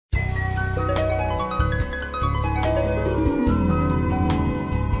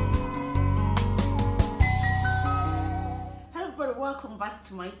Welcome back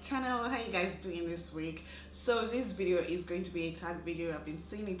to my channel. How you guys doing this week? So this video is going to be a tag video. I've been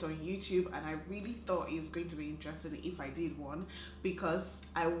seeing it on YouTube and I really thought it's going to be interesting if I did one, because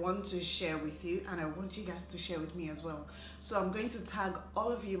I want to share with you and I want you guys to share with me as well. So I'm going to tag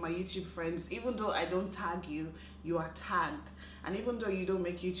all of you, my YouTube friends. Even though I don't tag you, you are tagged, and even though you don't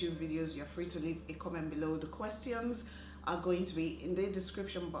make YouTube videos, you're free to leave a comment below. The questions are going to be in the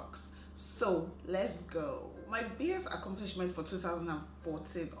description box. So let's go. My biggest accomplishment for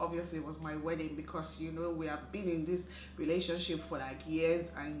 2014 obviously was my wedding, because you know we have been in this relationship for like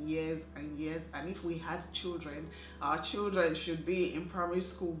years and years and years, and if we had children, our children should be in primary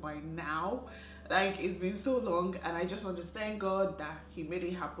school by now. Like, it's been so long, and I just want to thank God that he made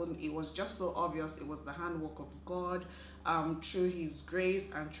it happen. It was just so obvious. It was the handwork of God, through his grace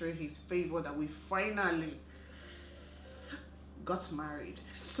and through his favor, that we finally got married.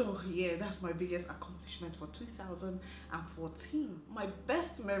 So yeah, that's my biggest accomplishment for 2014. My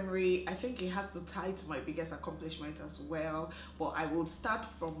best memory, I think it has to tie to my biggest accomplishment as well, but I will start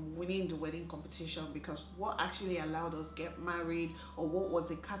from winning the wedding competition, because what actually allowed us get married, or what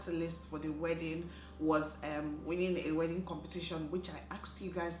was a catalyst for the wedding, was winning a wedding competition, which I asked you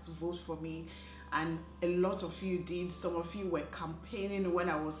guys to vote for me, and a lot of you did. Some of you were campaigning when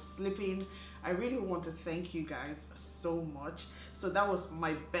I was sleeping. I really want to thank you guys so much. So that was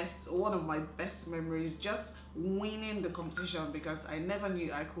my one of my best memories, just winning the competition, because I never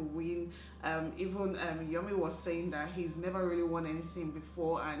knew I could win. Even Yemmie was saying that he's never really won anything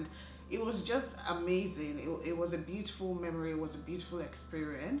before, and it was just amazing. It was a beautiful memory. It was a beautiful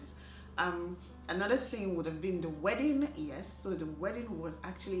experience. Another thing would have been the wedding. Yes, so the wedding was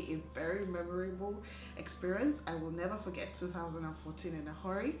actually a very memorable experience. I will never forget 2014 in a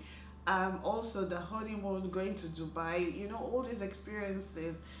hurry. Also the honeymoon, going to Dubai, you know, all these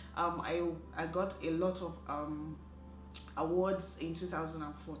experiences. I got a lot of awards in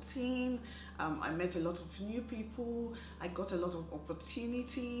 2014. I met a lot of new people. I got a lot of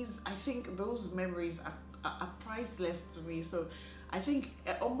opportunities. I think those memories are priceless to me. So I think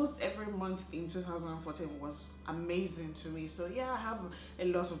almost every month in 2014 was amazing to me. So yeah, I have a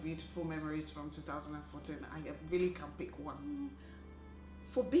lot of beautiful memories from 2014. I really can't pick one.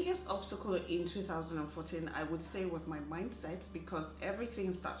 For biggest obstacle in 2014, I would say was my mindset, because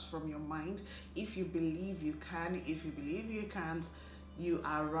everything starts from your mind. If you believe you can, if you believe you can't, you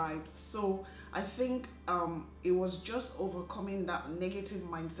are right. So I think it was just overcoming that negative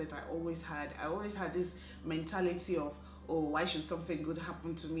mindset I always had. I always had this mentality of, oh, why should something good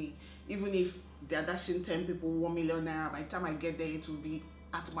happen to me? Even if they're dashing 10 people 1 million naira, by the time I get there, it will be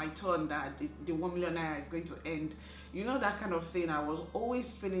at my turn that the 1 million naira is going to end. You know, that kind of thing. I was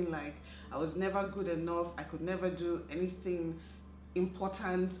always feeling like I was never good enough. I could never do anything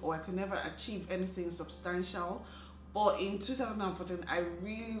important, or I could never achieve anything substantial. But in 2014, I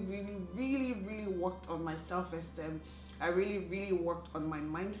really worked on my self-esteem. I really worked on my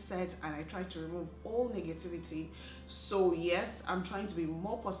mindset, and I tried to remove all negativity. So yes, I'm trying to be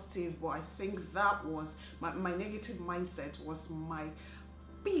more positive, but I think that was my negative mindset was my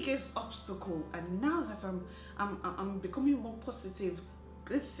biggest obstacle. And now that I'm becoming more positive,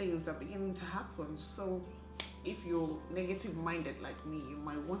 good things are beginning to happen. So if you're negative minded like me, you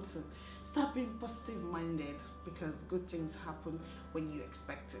might want to start being positive minded, because good things happen when you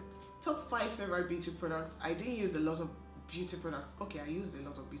expect it. Top 5 favorite beauty products. I didn't use a lot of beauty products. Okay, I used a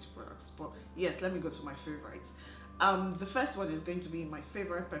lot of beauty products, but yes, let me go to my favorites. The first one is going to be my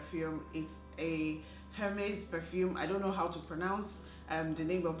favorite perfume. It's a Hermes perfume. I don't know how to pronounce the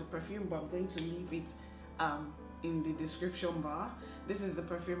name of the perfume, but I'm going to leave it in the description bar. This is the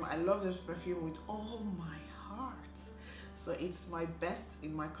perfume. I love this perfume with all my heart. So it's my best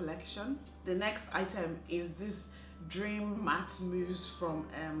in my collection. The next item is this Dream Matte Mousse from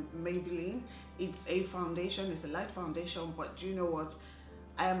Maybelline. It's a foundation. It's a light foundation, but do you know what?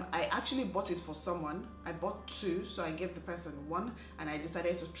 I actually bought it for someone. I bought 2, so I gave the person 1, and I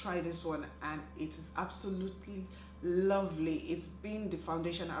decided to try this one, and it is absolutely lovely. It's been the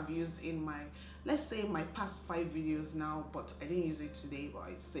foundation I've used in my, let's say, my past 5 videos now, but I didn't use it today. But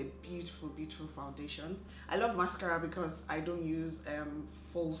it's a beautiful foundation. I love mascara because I don't use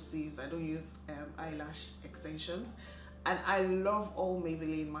falsies. I don't use eyelash extensions, and I love all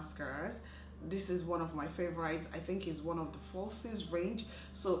Maybelline mascaras. This is one of my favorites. I think it's one of the falsies range.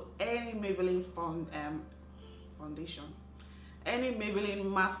 So any Maybelline foundation, any Maybelline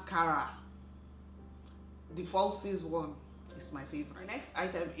mascara, the falsies one is my favorite. The next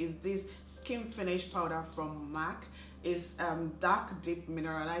item is this skin finish powder from MAC. is Dark Deep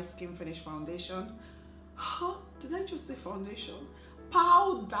Mineralized Skin Finish Foundation. Huh? Did I just say foundation?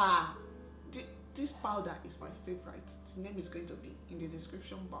 Powder. This powder is my favorite. The name is going to be in the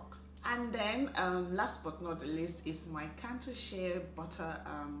description box. And then last but not the least is my Cantu Shea Butter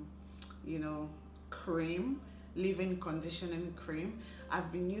cream, leave-in conditioning cream.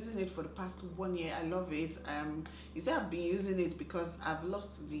 I've been using it for the past 1 year. I love it. You say I've been using it because I've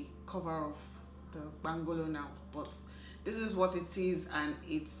lost the cover of the bangolo now, but this is what it is and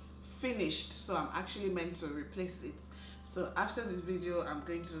it's finished, so I'm actually meant to replace it. So after this video, I'm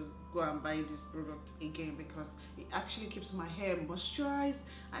going to go and buy this product again because it actually keeps my hair moisturized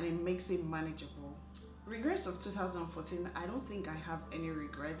and it makes it manageable. Regrets of 2014, I don't think I have any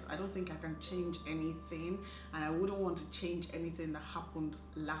regrets. I don't think I can change anything, and I wouldn't want to change anything that happened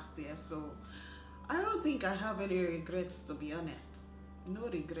last year. So I don't think I have any regrets, to be honest. No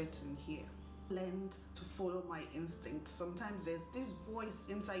regrets in here. Learned to follow my instinct. Sometimes there's this voice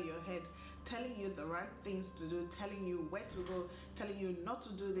inside your head telling you the right things to do, telling you where to go, telling you not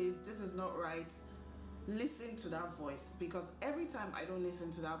to do this is not right. Listen to that voice, because every time I don't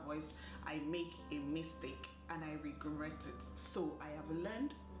listen to that voice, I make a mistake and I regret it. So I have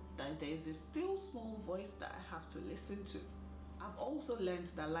learned that there is a still small voice that I have to listen to. I've also learned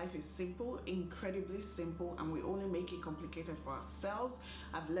that life is simple, incredibly simple, and we only make it complicated for ourselves.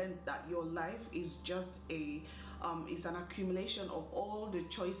 I've learned that your life is just it's an accumulation of all the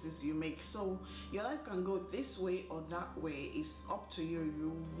choices you make. So your life can go this way or that way. It's up to you.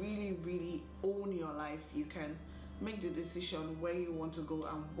 You really own your life. You can make the decision where you want to go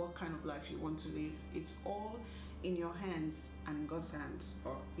and what kind of life you want to live. It's all in your hands and in God's hands,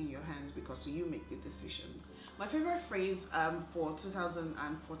 or in your hands, because you make the decisions. My favorite phrase for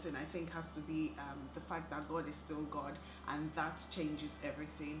 2014 I think has to be the fact that God is still God, and that changes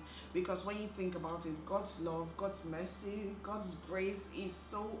everything. Because when you think about it, God's love, God's mercy, God's grace is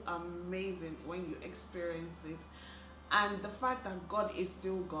so amazing when you experience it. And the fact that God is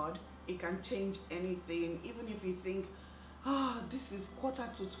still God, it can change anything. Even if you think, this is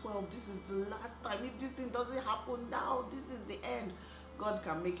 11:45, this is the last time, if this thing doesn't happen now, this is the end. God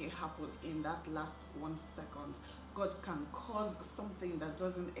can make it happen in that last 1 second. God can cause something that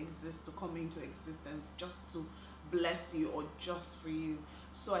doesn't exist to come into existence just to bless you or just for you.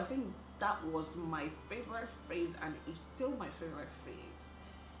 So I think that was my favorite phrase, and it's still my favorite phrase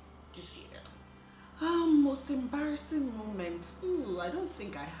this year. Most embarrassing moment. I don't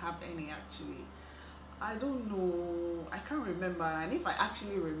think I have any actually. I don't know, I can't remember, and if I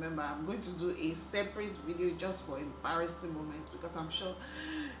actually remember, I'm going to do a separate video just for embarrassing moments, because I'm sure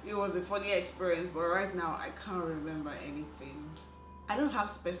it was a funny experience, but right now I can't remember anything. I don't have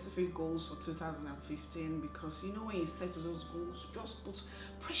specific goals for 2015, because you know when you set those goals, just put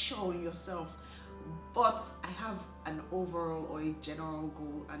pressure on yourself. But I have an overall or a general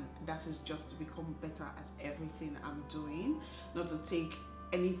goal, and that is just to become better at everything I'm doing, not to take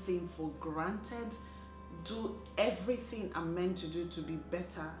anything for granted. Do everything I'm meant to do to be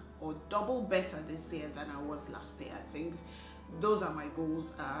better or double better this year than I was last year. I think those are my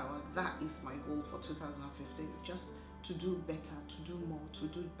goals. That is my goal for 2015, just to do better, to do more, to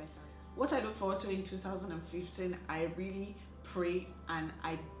do better. What I look forward to in 2015, I really pray and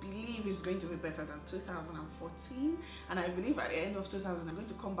I believe is going to be better than 2014, and I believe at the end of 2000 I'm going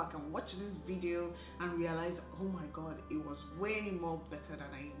to come back and watch this video and realize, oh my God, it was way more better than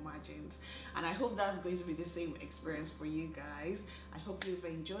I imagined. And I hope that's going to be the same experience for you guys. I hope you've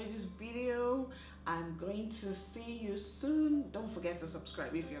enjoyed this video. I'm going to see you soon. Don't forget to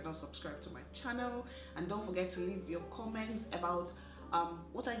subscribe if you're not subscribed to my channel, and don't forget to leave your comments about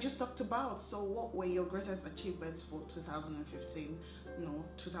what I just talked about. So what were your greatest achievements for 2015? No,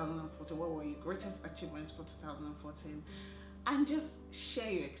 2014. What were your greatest achievements for 2014? And just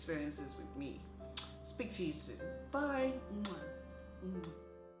share your experiences with me. Speak to you soon. Bye.